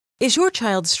Is your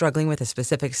child struggling with a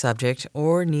specific subject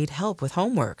or need help with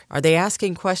homework? Are they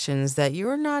asking questions that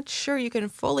you're not sure you can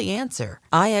fully answer?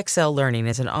 IXL Learning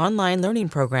is an online learning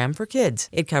program for kids.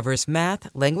 It covers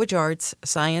math, language arts,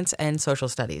 science, and social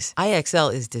studies.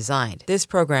 IXL is designed. This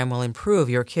program will improve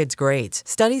your kids' grades.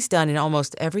 Studies done in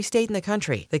almost every state in the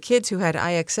country. The kids who had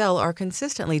IXL are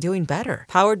consistently doing better.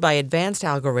 Powered by advanced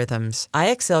algorithms,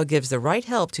 IXL gives the right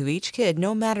help to each kid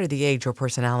no matter the age or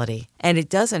personality. And it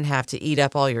doesn't have to eat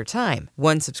up all your time.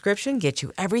 One subscription gets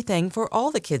you everything for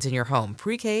all the kids in your home,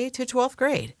 pre-K to 12th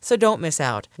grade. So don't miss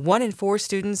out. 1 in 4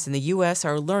 students in the U.S.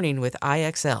 are learning with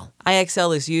IXL.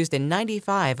 IXL is used in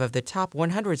 95 of the top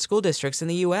 100 school districts in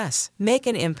the U.S. Make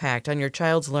an impact on your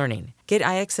child's learning. Get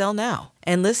IXL now.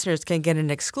 And listeners can get an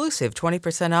exclusive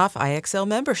 20% off IXL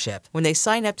membership when they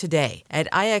sign up today at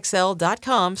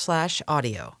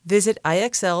IXL.com/audio. Visit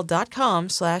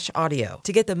IXL.com/audio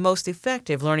to get the most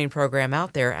effective learning program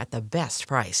out there at the best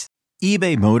price.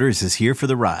 eBay Motors is here for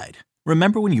the ride.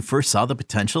 Remember when you first saw the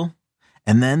potential?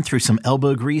 And then through some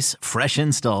elbow grease, fresh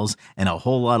installs, and a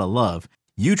whole lot of love,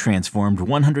 you transformed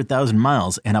 100,000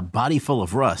 miles and a body full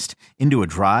of rust into a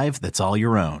drive that's all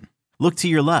your own. Look to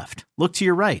your left. Look to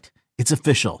your right. It's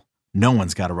official. No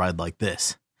one's got a ride like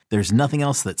this. There's nothing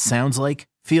else that sounds like,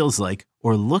 feels like,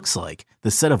 or looks like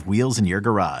the set of wheels in your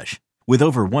garage. With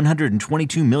over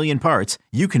 122 million parts,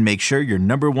 you can make sure your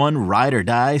number one ride or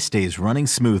die stays running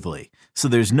smoothly. So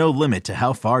there's no limit to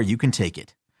how far you can take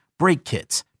it. Brake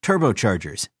kits,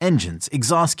 turbochargers, engines,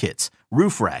 exhaust kits,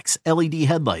 roof racks, LED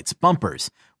headlights,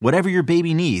 bumpers, whatever your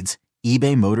baby needs,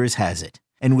 eBay Motors has it.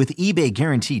 And with eBay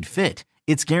Guaranteed Fit,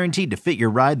 it's guaranteed to fit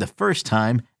your ride the first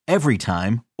time, every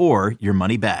time, or your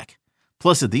money back.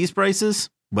 Plus, at these prices,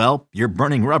 well, you're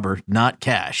burning rubber, not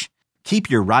cash.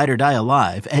 Keep your ride or die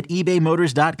alive at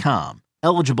ebaymotors.com.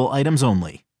 Eligible items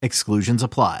only. Exclusions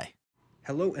apply.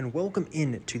 Hello and welcome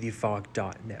in to the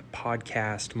Fog.net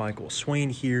podcast. Michael Swain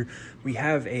here. We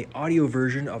have an audio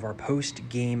version of our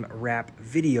post-game wrap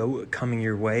video coming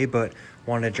your way, but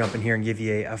wanted to jump in here and give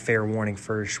you a fair warning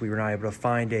first. We were not able to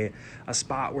find a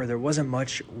spot where there wasn't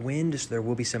much wind, so there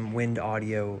will be some wind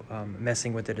audio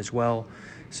messing with it as well.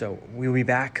 So we'll be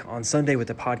back on Sunday with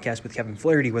the podcast with Kevin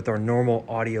Flaherty with our normal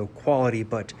audio quality,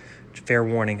 but fair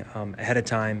warning ahead of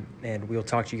time, and we'll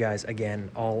talk to you guys again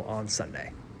all on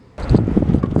Sunday.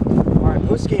 All right,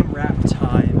 post-game wrap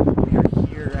time. We are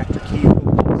here after KU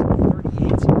football's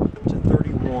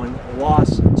 38-31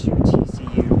 loss to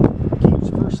TCU. KU's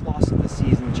first loss of the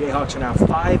season. The Jayhawks are now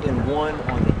 5-1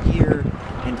 on the year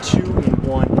and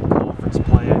 2-1 in conference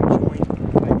play. I'm joined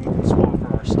by Nathan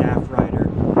Swaffer, our staff writer.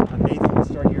 Nathan, let's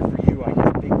start here for you. I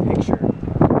guess big picture.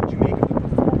 What did you make of the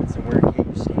performance and where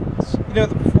KU stands? You know,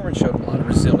 the performance showed a lot of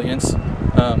resilience.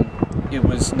 It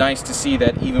was nice to see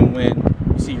that even when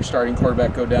you see your starting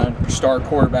quarterback go down, your star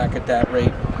quarterback at that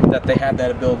rate, that they had that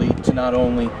ability to not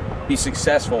only be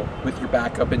successful with your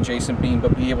backup in Jason Bean,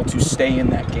 but be able to stay in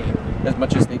that game as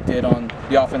much as they did on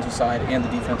the offensive side and the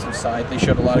defensive side. They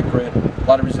showed a lot of grit, a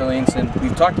lot of resilience, and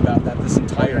we've talked about that this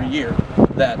entire year,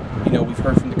 that, you know, we've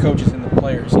heard from the coaches and the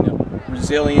players, you know,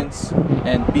 resilience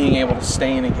and being able to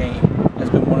stay in a game has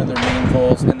been one of their main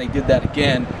goals, and they did that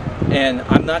again, and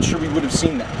I'm not sure we would have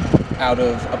seen that out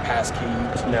of a past KU team.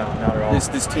 No, not at all.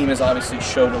 This team has obviously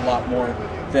showed a lot more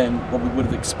than what we would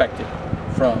have expected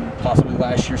from possibly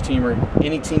last year's team or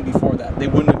any team before that. They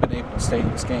wouldn't have been able to stay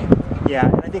in this game. Yeah,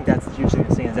 and I think that's the huge thing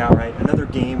that stands out, right? Another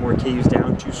game where KU's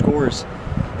down 2 scores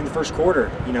in the first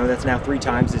quarter. You know, that's now 3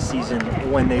 times this season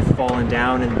when they've fallen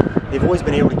down, and they've always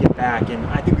been able to get back. And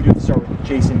I think we do have to start with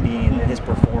Jason Bean and his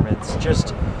performance.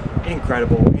 Just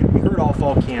incredible. And we heard all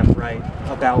fall camp, right,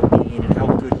 about Bean and how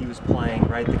good he was playing,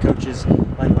 right? The coaches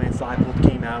like Lance Leipold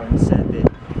came out and said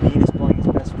that Bean is playing his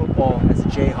best football as a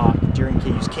Jayhawk during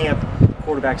KU's camp.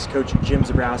 Quarterbacks coach Jim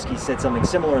Zabrowski said something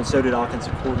similar, and so did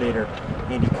offensive coordinator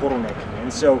Andy Kotelnicki.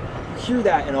 And so you hear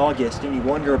that in August, and you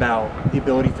wonder about the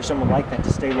ability for someone like that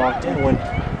to stay locked in when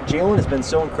Jalen has been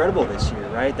so incredible this year,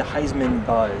 right? The Heisman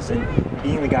buzz, and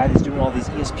being the guy that's doing all these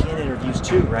ESPN interviews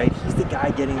too, right? He's the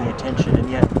guy getting the attention, and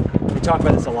yet we talk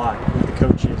about this a lot with the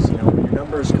coaches. You know, when your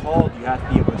number is called, you have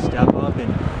to be able to step up,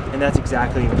 and that's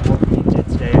exactly what Bean did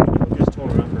today. I mean, look at his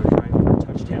total numbers, right? 4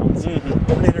 touchdowns,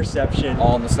 1 interception.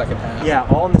 All in the second half. Yeah,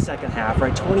 all in the second half,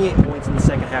 right? 28 points in the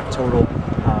second half total.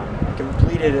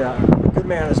 Completed a good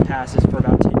amount of his passes for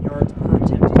about 10 yards per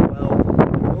attempt as well. I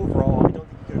mean, overall, I don't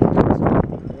think you could have done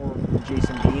anything more than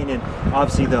Jason Bean, and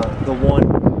obviously the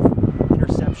 1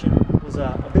 interception was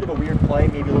a bit of a weird play,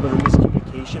 maybe a little bit of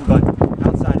miscommunication, but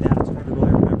outside of that, it's hard to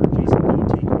really remember Jason Bean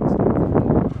taking this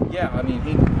stuff. Yeah, I mean,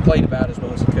 he played about as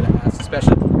well as he could have asked,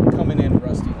 especially coming in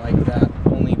rusty like that.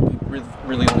 We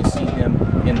really only see him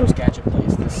in those gadget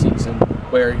plays this season,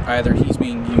 where either he's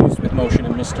being used with motion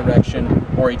and misdirection,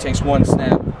 or he takes one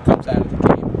snap, comes out of the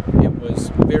game. It was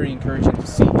very encouraging to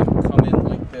see him come in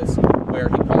like this, where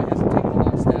he probably hasn't taken a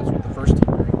lot of snaps with the first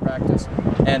team during practice.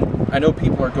 And I know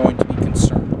people are going to be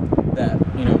concerned that,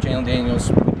 Jalen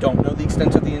Daniels, we don't know the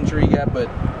extent of the injury yet, but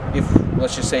if,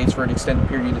 let's just say it's for an extended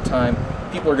period of time,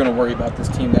 people are going to worry about this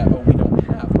team that, we don't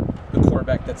have the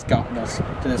quarterback that's gotten us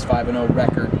to this 5-0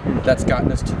 record, that's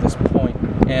gotten us to this point.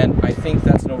 And I think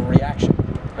that's an overreaction.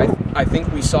 I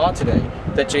think we saw today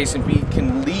that Jason Bean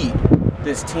can lead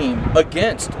this team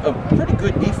against a pretty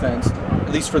good defense,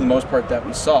 at least for the most part that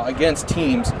we saw, against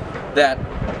teams that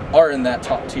are in that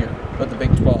top tier of the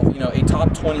Big 12, a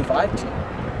top 25 team.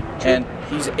 And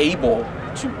he's able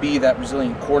to be that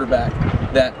resilient quarterback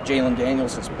that Jalen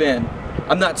Daniels has been.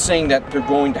 I'm not saying that they're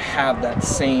going to have that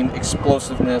same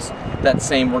explosiveness, that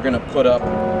same we're going to put up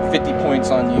 50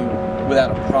 points on you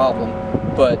without a problem,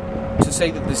 but to say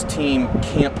that this team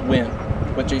can't win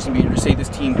with Jason Bean, or to say this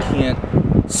team can't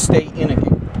stay in a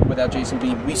game without Jason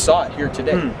Bean, we saw it here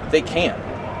today. They can.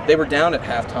 They were down at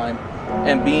halftime,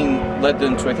 and Bean led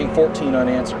them to, I think, 14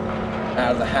 unanswered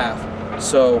out of the half.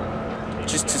 So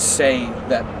just to say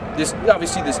that this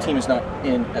team is not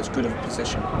in as good of a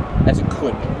position as it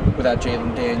could without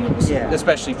Jalen Daniels,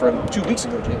 especially from 2 weeks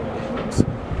ago, Jalen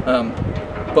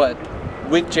Daniels. But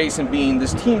with Jason Bean,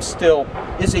 this team still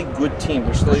is a good team.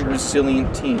 They're still a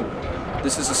resilient team.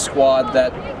 This is a squad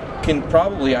that can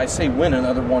probably, I say, win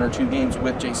another 1 or 2 games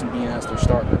with Jason Bean as their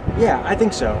starter. Yeah, I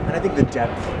think so. And I think the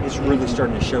depth is really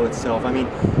starting to show itself. I mean,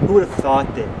 who would have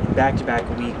thought that in back-to-back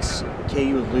weeks,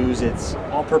 KU would lose its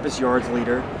all-purpose yards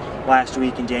leader last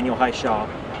week in Daniel Highshaw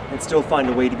and still find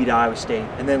a way to beat Iowa State,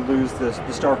 and then lose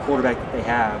the star quarterback that they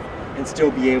have and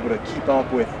still be able to keep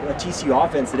up with a TCU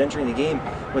offense that entering the game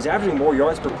was averaging more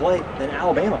yards per play than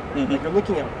Alabama. Like, you're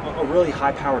looking at a really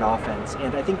high-powered offense.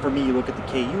 And I think for me, you look at the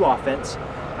KU offense,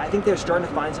 I think they're starting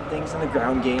to find some things in the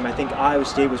ground game. I think Iowa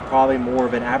State was probably more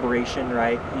of an aberration,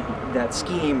 right? That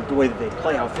scheme, the way that they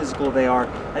play, how physical they are.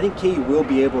 I think KU will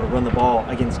be able to run the ball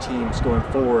against teams going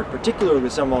forward, particularly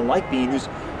with someone like Bean, who's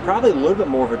probably a little bit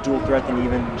more of a dual threat than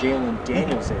even Jalen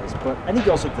Daniels is. But I think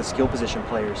you also look at the skill position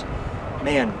players.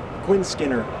 Man, Quinn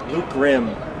Skinner, Luke Grimm,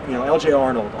 LJ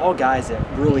Arnold, all guys that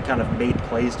really kind of made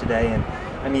plays today. And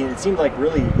I mean, it seemed like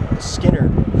really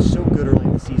Skinner was so good early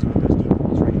in the season with those deep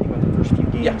balls, right? You think about the first few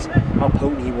games, how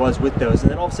potent he was with those. And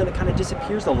then all of a sudden it kind of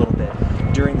disappears a little bit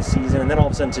during the season. And then all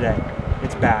of a sudden today,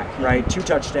 it's back, right? 2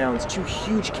 touchdowns, 2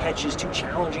 huge catches, 2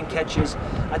 challenging catches.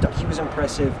 I thought he was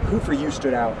impressive. Who for you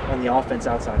stood out on the offense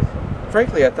outside of him?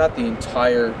 Frankly, I thought the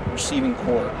entire receiving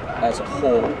corps as a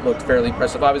whole looked fairly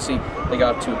impressive. Obviously, they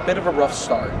got to a bit of a rough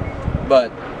start, but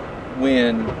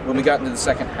when we got into the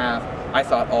second half, I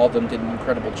thought all of them did an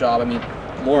incredible job. I mean,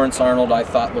 Lawrence Arnold, I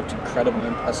thought, looked incredibly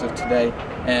impressive today.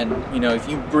 And if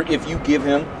you give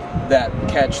him that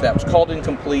catch that was called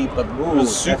incomplete, but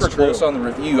was super close on the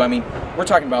review, I mean, we're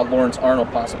talking about Lawrence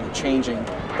Arnold possibly changing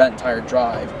that entire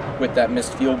drive with that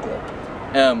missed field goal.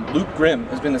 Luke Grimm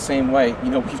has been the same way.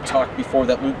 We've talked before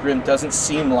that Luke Grimm doesn't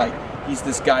seem like he's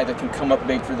this guy that can come up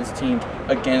big for this team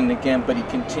again and again, but he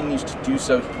continues to do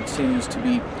so. He continues to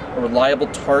be a reliable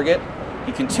target.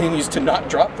 He continues to not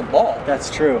drop the ball. That's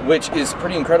true. Which is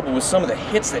pretty incredible with some of the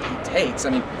hits that he takes.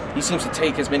 I mean, he seems to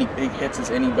take as many big hits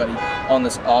as anybody on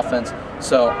this offense.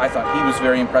 So I thought he was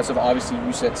very impressive. Obviously,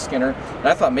 you said Skinner. And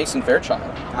I thought Mason Fairchild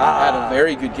had a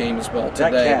very good game as well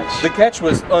today. The catch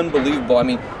was unbelievable. I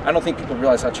mean, I don't think people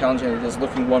realize how challenging it is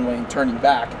looking one way and turning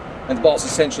back. And the ball's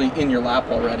essentially in your lap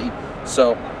already.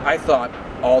 So I thought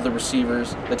all the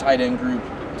receivers, the tight end group,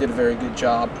 did a very good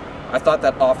job. I thought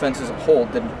that offense as a whole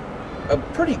did a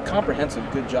pretty comprehensive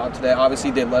good job today.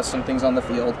 Obviously, they left some things on the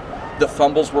field. The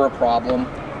fumbles were a problem,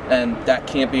 and that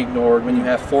can't be ignored. When you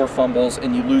have 4 fumbles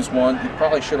and you lose one, you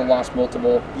probably should have lost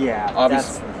multiple. Yeah,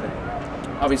 that's the thing.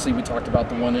 Obviously, we talked about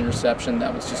the 1 interception.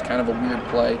 That was just kind of a weird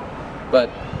play. But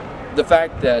the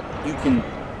fact that you can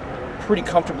pretty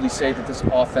comfortably say that this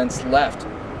offense left,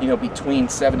 between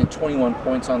 7 and 21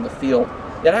 points on the field,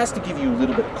 that has to give you a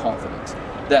little bit of confidence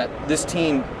that this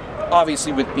team,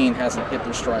 obviously with Bean, hasn't hit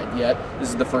their stride yet. This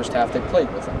is the first half they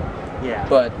played with him. Yeah.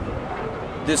 But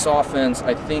this offense,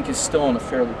 I think, is still in a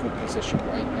fairly good position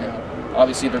right now.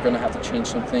 Obviously, they're going to have to change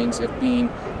some things if Bean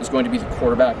is going to be the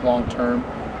quarterback long term.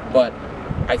 But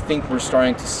I think we're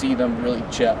starting to see them really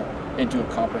gel into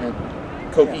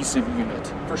a cohesive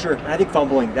unit. For sure. And I think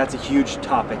fumbling, that's a huge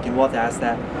topic. And we'll have to ask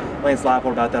that Lance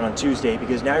Leipold about that on Tuesday,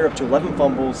 because now you're up to 11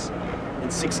 fumbles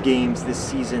in 6 games this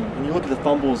season, and you look at the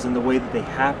fumbles and the way that they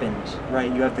happened,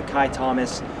 right? You have the Kai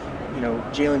Thomas,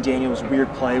 Jalen Daniels'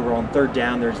 weird play where on third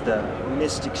down there's the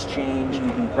missed exchange,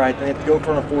 right? They have to go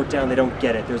for it on fourth down, they don't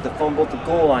get it. There's the fumble at the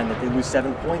goal line that they lose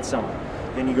 7 points on.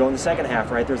 Then you go in the second half,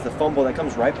 right? There's the fumble that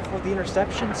comes right before the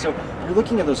interception. So you're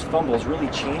looking at those fumbles really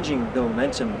changing the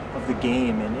momentum of the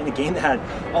game, and in a game that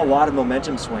had a lot of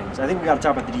momentum swings. I think we got to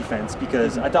talk about the defense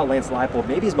because I thought Lance Leipold,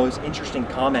 maybe his most interesting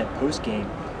comment post-game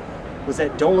was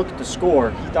that don't look at the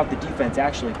score. He thought the defense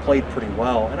actually played pretty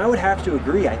well. And I would have to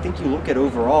agree. I think you look at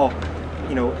overall,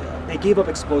 they gave up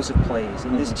explosive plays,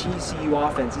 and this TCU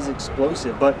offense is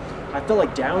explosive. But I felt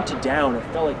like down to down, it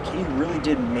felt like KU really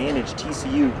did manage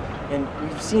TCU. And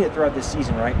we've seen it throughout this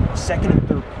season, right? Second and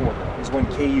third quarter is when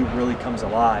KU really comes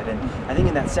alive. And I think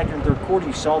in that second and third quarter,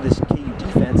 you saw this KU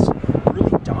defense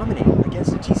really dominate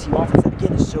against the TCU offense that,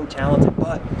 again, is so talented.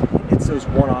 But it's those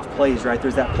one-off plays, right?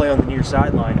 There's that play on the near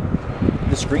sideline,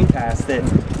 the screen pass that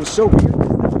was so weird.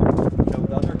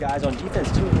 The other guys on defense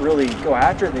didn't really go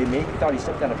after it. They maybe thought he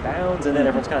stepped out of bounds, and then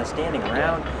everyone's kind of standing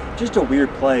around. Just a weird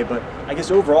play, but I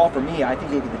guess overall for me, I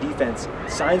think you look at the defense,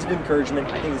 signs of encouragement.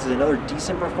 I think this is another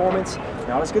decent performance,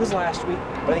 not as good as last week,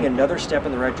 but I think another step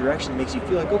in the right direction makes you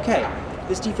feel like, okay,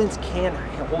 this defense can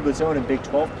hold its own in Big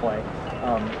 12 play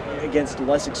against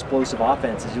less explosive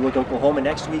offenses. You look at Oklahoma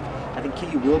next week, I think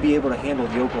KU will be able to handle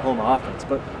the Oklahoma offense.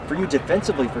 But for you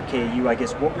defensively for KU, I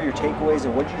guess, what were your takeaways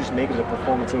and what did you just make of the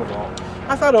performance overall?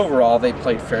 I thought overall they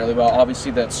played fairly well.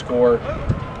 Obviously that score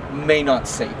may not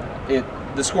say it.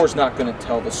 The score's not going to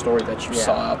tell the story that you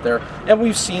saw out there. And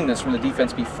we've seen this from the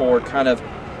defense before, kind of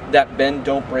that bend,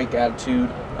 don't break attitude.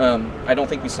 I don't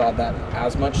think we saw that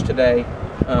as much today.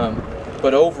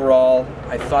 But overall,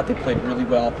 I thought they played really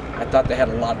well. I thought they had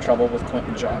a lot of trouble with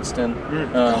Quentin Johnston.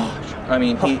 I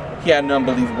mean, he had an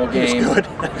unbelievable game. He was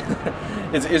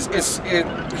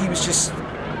good. He was just...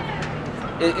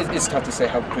 It's tough to say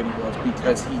how good he was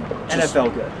because he just,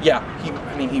 NFL good. Yeah,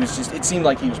 he was just, it seemed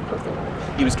like he was perfect.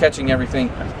 He was catching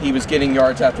everything. He was getting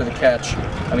yards after the catch.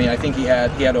 I mean, I think he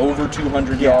had over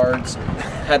 200 yards,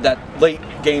 had that late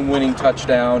game-winning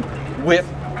touchdown with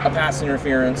a pass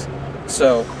interference.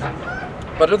 So,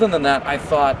 but other than that, I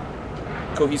thought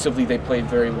cohesively they played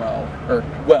very well, or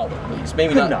well at least.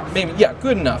 Maybe good not enough. Maybe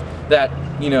good enough that,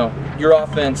 your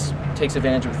offense takes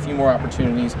advantage of a few more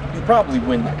opportunities. You probably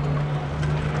win that game.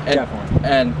 Definitely.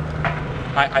 And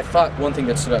I thought one thing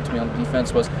that stood out to me on the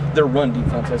defense was their run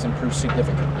defense has improved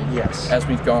significantly. Yes. As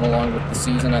we've gone along with the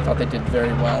season, I thought they did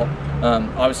very well.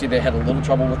 Obviously, they had a little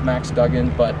trouble with Max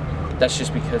Duggan, but that's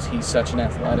just because he's such an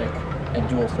athletic and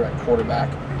dual threat quarterback.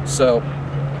 So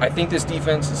I think this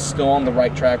defense is still on the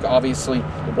right track. Obviously,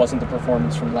 it wasn't the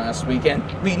performance from last week, and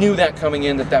we knew that coming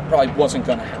in that probably wasn't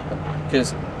going to happen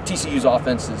because TCU's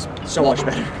offense is so much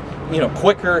better.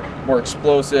 Quicker, more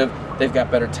explosive. They've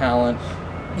got better talent.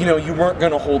 You weren't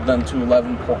going to hold them to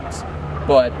 11 points.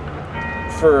 But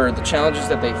for the challenges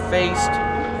that they faced,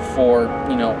 for,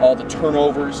 all the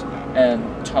turnovers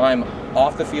and time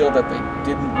off the field that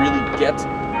they didn't really get,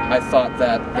 I thought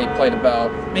that they played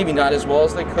about, maybe not as well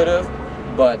as they could have,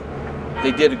 but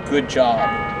they did a good job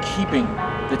keeping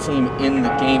the team in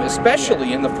the game,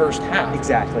 especially in the first half.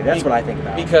 Exactly. That's what I think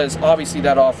about. Because obviously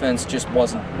that offense just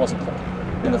wasn't clicking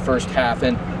in the first half,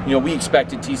 and we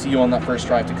expected TCU on that first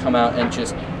drive to come out and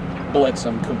just blitz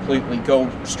them completely, go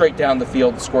straight down the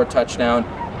field, score a touchdown,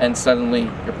 and suddenly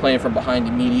you're playing from behind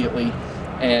immediately,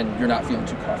 and you're not feeling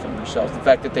too confident in yourselves. The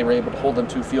fact that they were able to hold them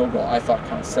to a field goal, I thought,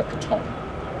 kind of set the tone.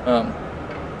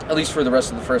 At least for the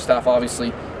rest of the first half.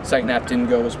 Obviously, second half didn't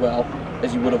go as well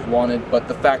as you would have wanted, but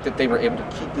the fact that they were able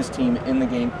to keep this team in the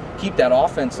game, keep that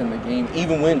offense in the game,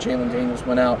 even when Jalen Daniels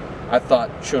went out, I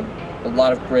thought showed a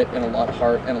lot of grit and a lot of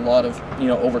heart and a lot of,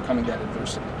 overcoming that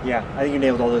adversity. Yeah, I think you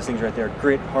nailed all those things right there.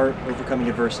 Grit, heart, overcoming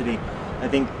adversity. I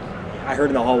think I heard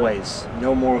in the hallways,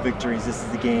 no moral victories, this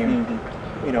is the game.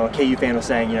 Mm-hmm. A KU fan was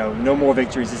saying, no more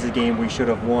victories, this is a game we should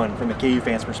have won from a KU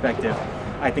fan's perspective.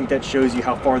 I think that shows you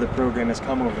how far the program has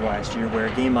come over the last year, where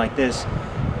a game like this,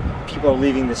 people are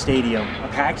leaving the stadium, a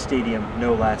packed stadium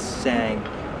no less, saying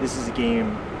this is a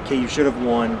game KU should have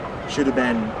won, should have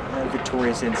been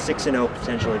victorious in, 6-0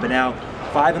 potentially, but now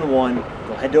 5-1.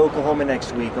 They'll head to Oklahoma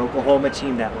next week. Oklahoma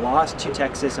team that lost to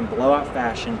Texas in blowout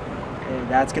fashion, and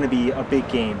that's going to be a big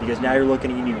game because now you're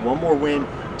looking at you need one more win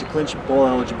to clinch bowl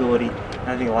eligibility. And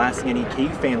I think the last thing any KU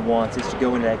fan wants is to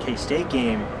go into that K-State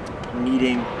game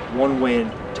needing one win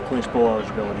to clinch bowl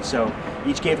eligibility. So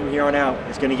each game from here on out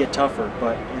is going to get tougher,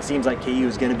 but it seems like KU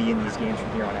is going to be in these games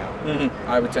from here on out. Mm-hmm.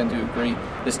 I would tend to agree.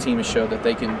 This team has showed that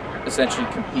they can essentially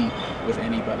compete with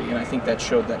anybody, and I think that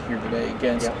showed that here today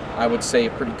against, I would say,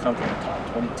 a pretty comfortable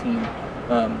top 20 team.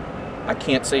 I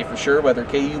can't say for sure whether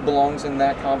KU belongs in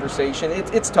that conversation.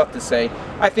 It's tough to say.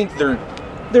 I think they're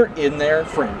they're in there.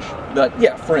 Fringe. But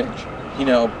yeah, fringe.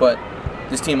 But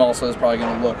this team also is probably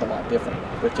going to look a lot different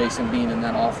with Jason Bean in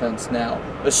that offense now,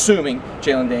 assuming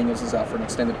Jalen Daniels is out for an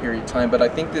extended period of time. But I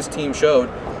think this team showed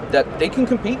that they can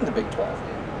compete in the Big 12.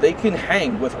 They can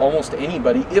hang with almost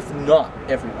anybody, if not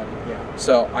everybody. Yeah.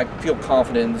 So I feel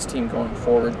confident in this team going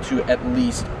forward to at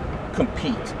least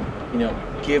compete.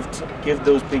 Give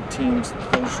those big teams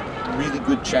those really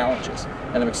good challenges,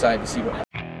 and I'm excited to see what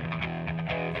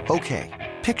happens. Okay,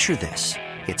 picture this.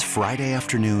 It's Friday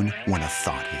afternoon when a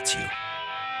thought hits you.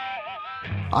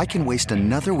 I can waste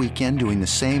another weekend doing the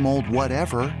same old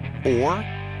whatever, or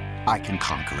I can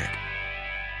conquer it.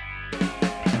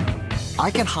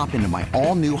 I can hop into my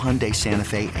all-new Hyundai Santa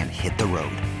Fe and hit the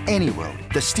road. Any road.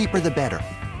 The steeper, the better.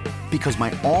 Because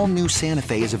my all-new Santa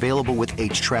Fe is available with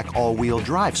H-Track all-wheel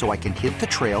drive, so I can hit the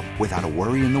trail without a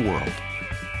worry in the world.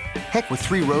 Heck, with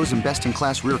 3 rows and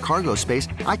best-in-class rear cargo space,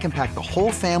 I can pack the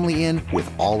whole family in with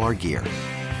all our gear.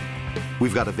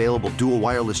 We've got available dual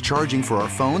wireless charging for our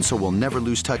phones, so we'll never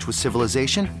lose touch with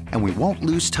civilization, and we won't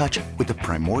lose touch with the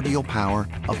primordial power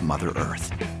of Mother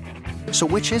Earth. So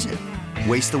which is it?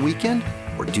 Waste the weekend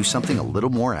or do something a little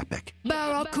more epic?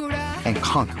 And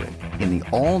conquer it in the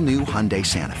all-new Hyundai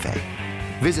Santa Fe.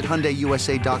 Visit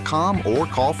HyundaiUSA.com or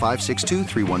call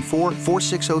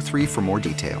 562-314-4603 for more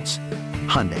details.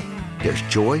 Hyundai, there's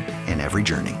joy in every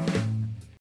journey.